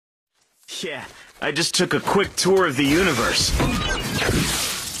Yeah, I just took a quick tour of the universe.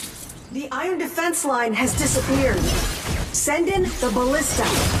 The iron defense line has disappeared. Send in the ballista.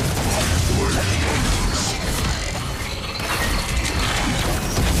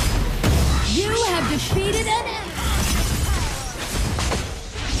 You have defeated an enemy.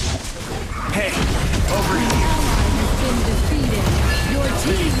 Hey, over An here. ally has been defeated. Your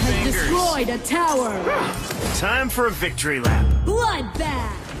team has Fingers. destroyed a tower. Time for a victory lap.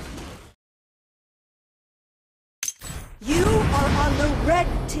 Bloodbath. You are on the red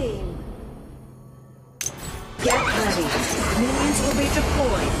team. Get ready. Minions will be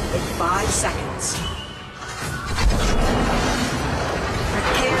deployed in 5 seconds.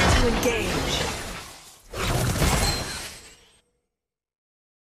 Prepare to engage.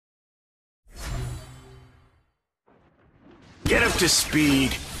 Get up to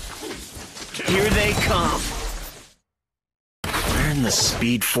speed. Here they come. Where in the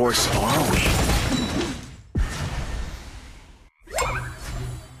Speed Force are we?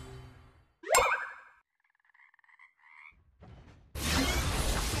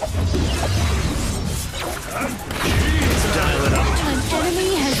 Dial it up. An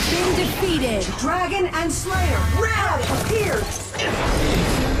enemy has been defeated. Dragon and Slayer have appeared.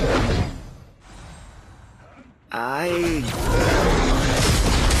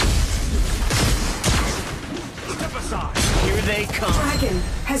 Step aside. Here they come. Dragon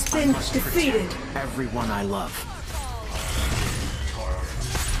has been defeated. Everyone I love.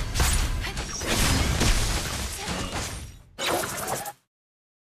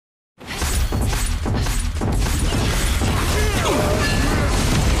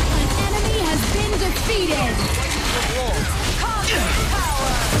 An enemy has been defeated. Cosmic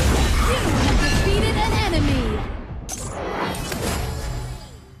power. You have defeated an enemy.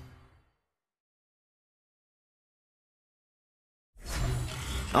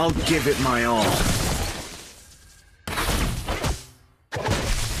 I'll give it my all.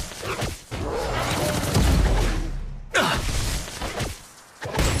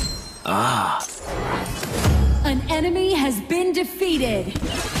 An enemy has been defeated.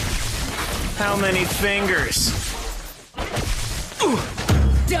 How many fingers?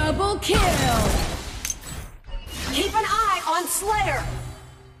 Double kill. Keep an eye on Slayer.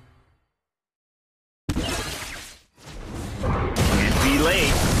 Can't be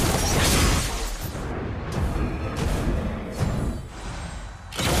late.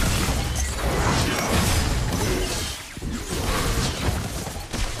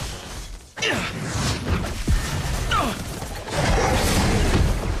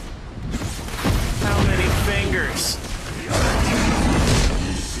 How many fingers?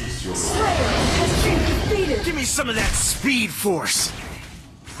 Slayer has been defeated. Give me some of that Speed Force.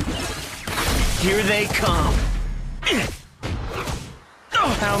 Here they come.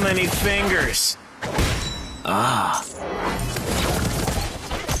 How many fingers?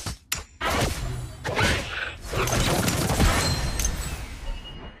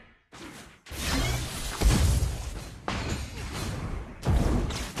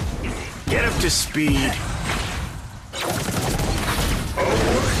 Get up to speed.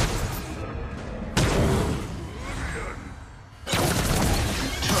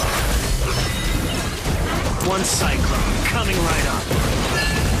 One cyclone coming right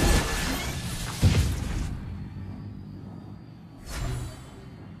up.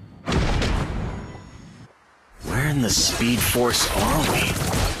 Where in the Speed Force are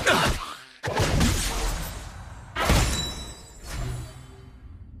we?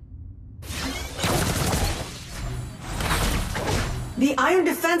 The iron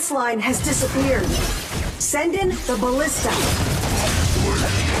defense line has disappeared. Send in the ballista.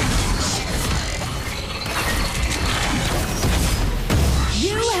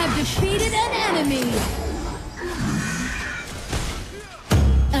 You have defeated an enemy.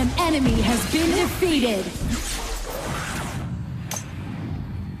 An enemy has been defeated.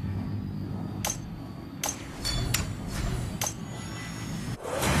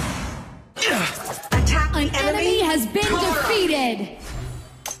 Attack An the enemy has been Cover up. defeated.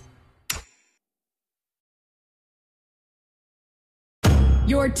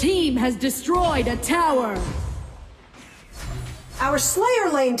 Your team has destroyed a tower. Our Slayer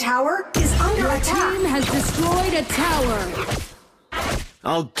lane tower is under Your attack. team has destroyed a tower.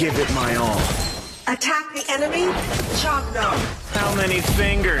 I'll give it my all. Attack the enemy. Chogno. How many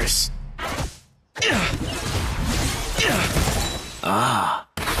fingers?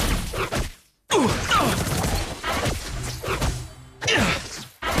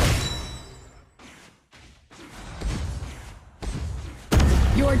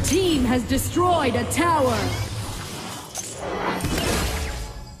 Your team has destroyed a tower.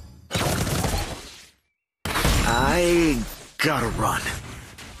 I gotta run.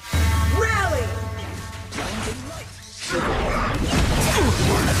 Rally!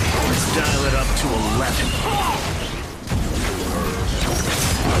 Let's dial it up to 11.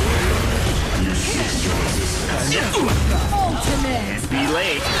 Ultimate! Can't be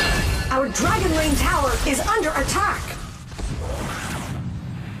late. Our Dragon Lane tower is under attack.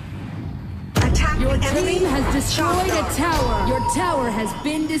 Attack Your the enemy. team has destroyed a Shot down. tower. Your tower has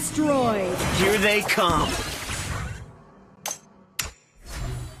been destroyed. Here they come.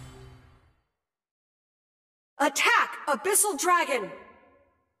 Attack Abyssal Dragon.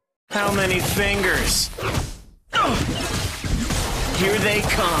 How many fingers? Here they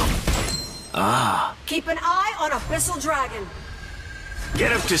come. Ah, Keep an eye on Abyssal Dragon.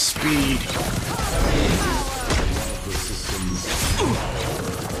 get up to speed.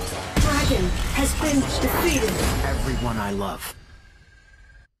 Dragon has been defeated. Everyone I love.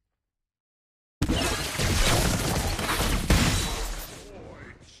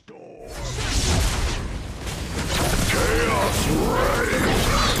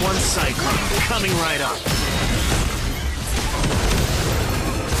 One cyclone coming right up.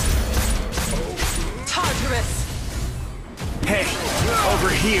 Tartarus. Hey, over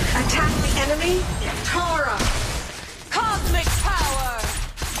here. Attack the enemy. Tara. Cosmic power!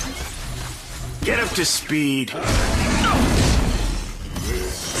 Get up to speed. Slayer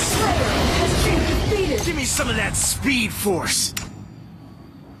has been defeated. Give me some of that speed force.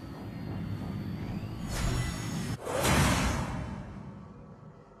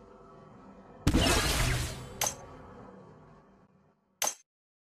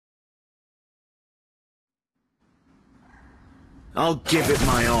 I'll give it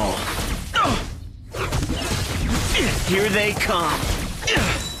my all. Here they come.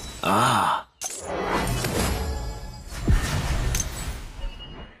 Ah.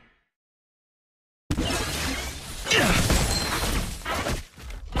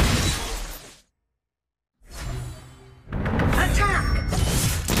 Attack.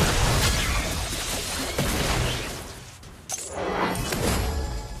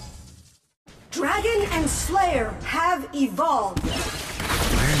 Dragon and Slayer have evolved.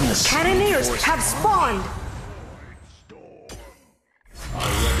 Where in the Cannoneers force have spawned.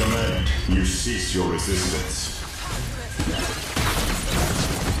 I recommend you cease your resistance.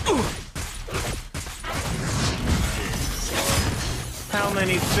 How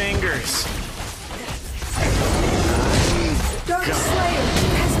many fingers? Dark Slayer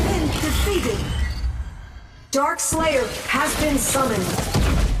has been defeated. Dark Slayer has been summoned.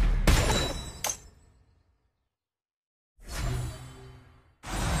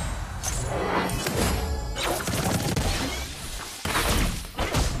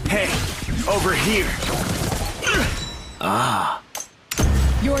 Hey, over here. Ah.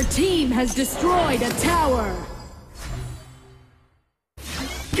 Your team has destroyed a tower.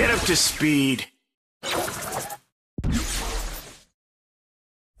 Get up to speed.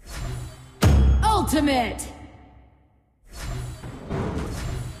 Ultimate!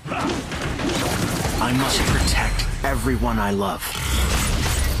 I must protect everyone I love.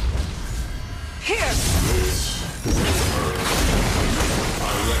 Here.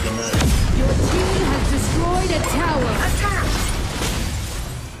 I recommend Your team has destroyed a tower. Attack.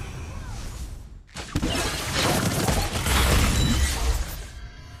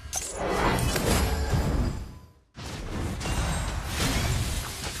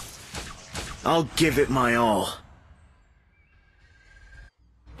 I'll give it my all.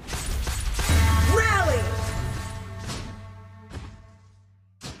 Rally.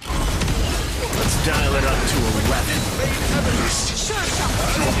 Let's dial it up to 11.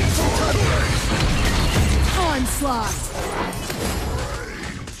 Onslaught!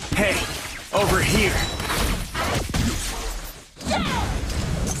 Hey, over here.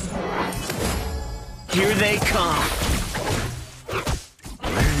 Here they come.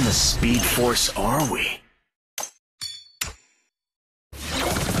 Where in the speed force are we?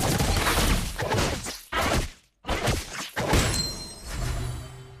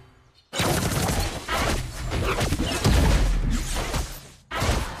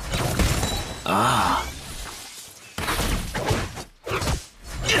 Ah.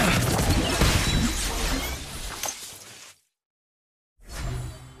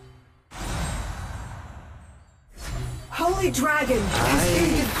 Holy Dragon has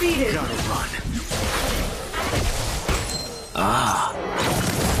been defeated. Gotta run. Ah.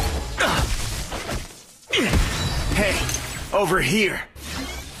 Hey, over here.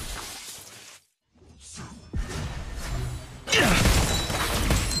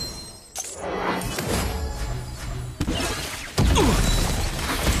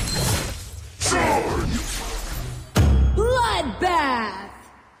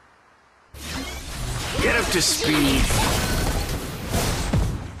 up to speed.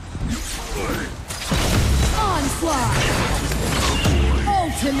 Onslaught!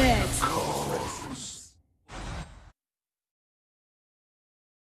 Ultimate!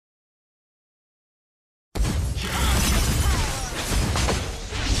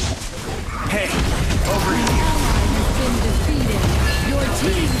 Hey, over here. Has been defeated. Your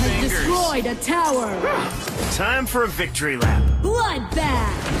team has destroyed a tower. Time for a victory lap.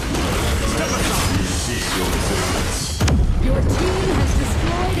 Bloodbath! Cease your resistance. Your team has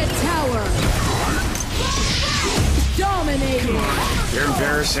destroyed a tower. Dominating! You're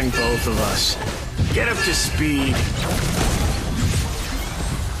embarrassing both of us. Get up to speed.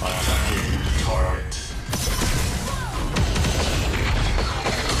 Attacking target.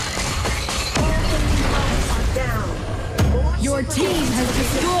 Down. Your team has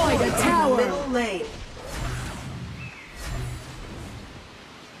destroyed a tower. Middle lane.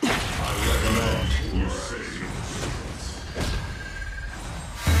 I recommend you cease your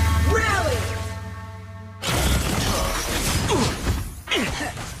Rally!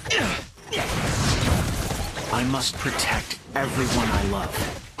 I must protect everyone I love.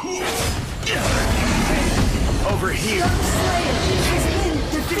 Over here. Dark Slayer has been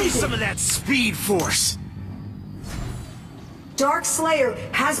Give me defeated. some of that speed force. Dark Slayer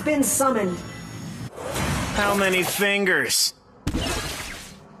has been summoned. How many fingers?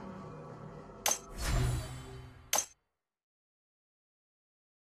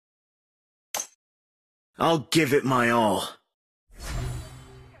 I'll give it my all.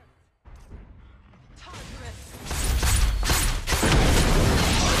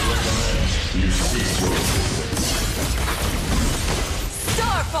 You cease your resistance.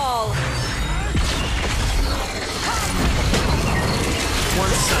 Starfall! One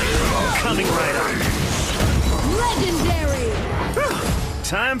sight, coming right Legendary! on.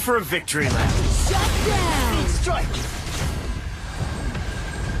 Time for a victory lap. Shut down! Strike!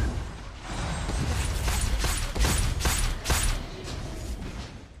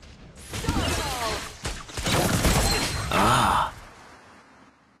 Ah.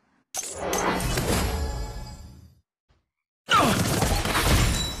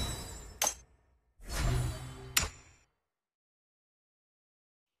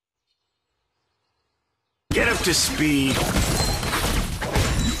 Get up to speed.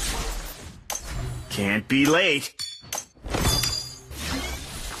 Can't be late.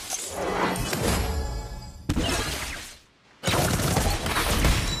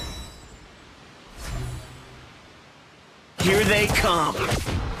 Here they come.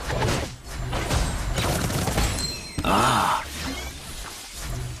 Ah.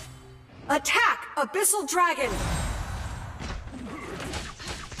 Attack! Abyssal Dragon!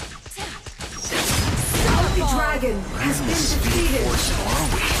 Ugi Dragon has been defeated. Are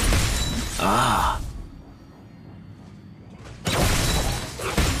we? Ah.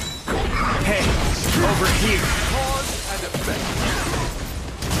 Hey, over here. Cause and effect.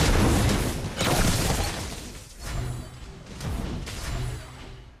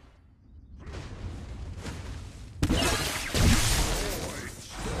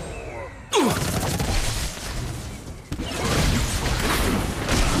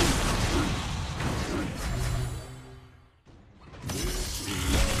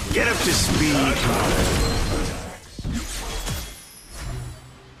 Get up to speed.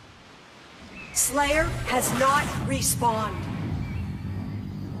 Slayer has not respawned.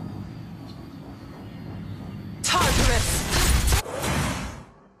 Tartarus!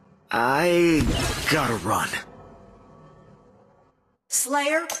 I gotta run.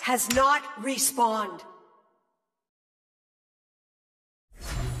 Slayer has not respawned.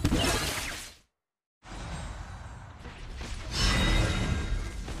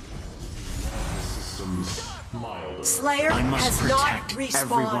 Systems mild. Slayer I must has not protect respawned.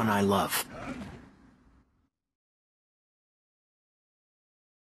 everyone I love.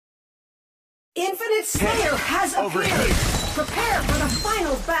 Infinite Slayer has over appeared. here. Prepare for the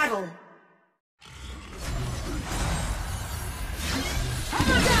final battle.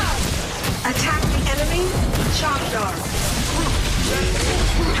 Attack the enemy. Shock dart.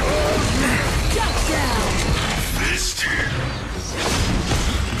 Shut down! Fist.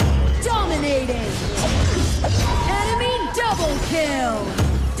 Dominating! Enemy double kill!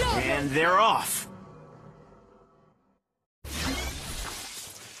 And they're off.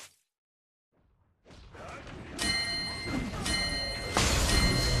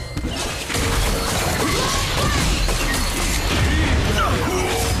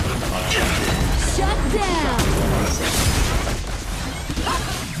 Shut down!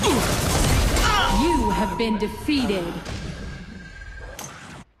 You have been defeated.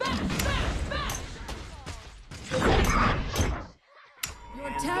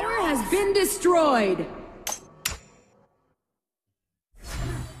 destroyed.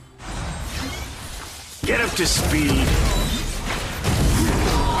 Get up to speed.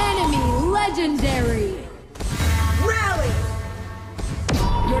 Enemy legendary. Rally!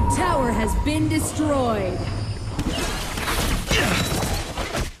 Your tower has been destroyed.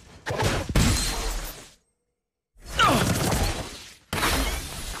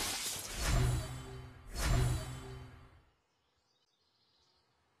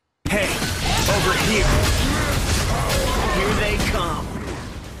 Hey, over here. Here they come.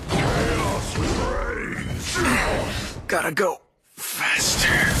 Gotta go faster.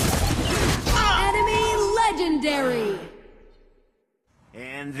 Enemy legendary.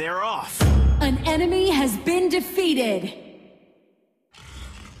 And they're off. An enemy has been defeated.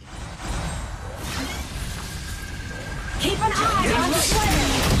 Keep an eye on the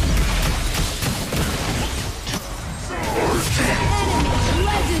Slayer! Enemy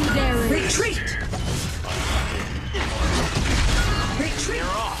legendary. Retreat! Retreat! They're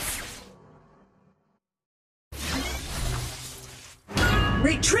off.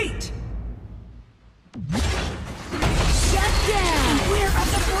 Retreat! Shut down. Beware of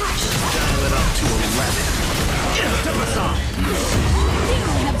the brush! Dial it up to 11. To us off. You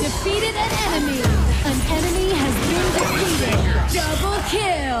have defeated an enemy. An enemy has been defeated. Double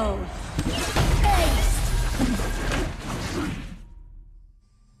kill. Ace.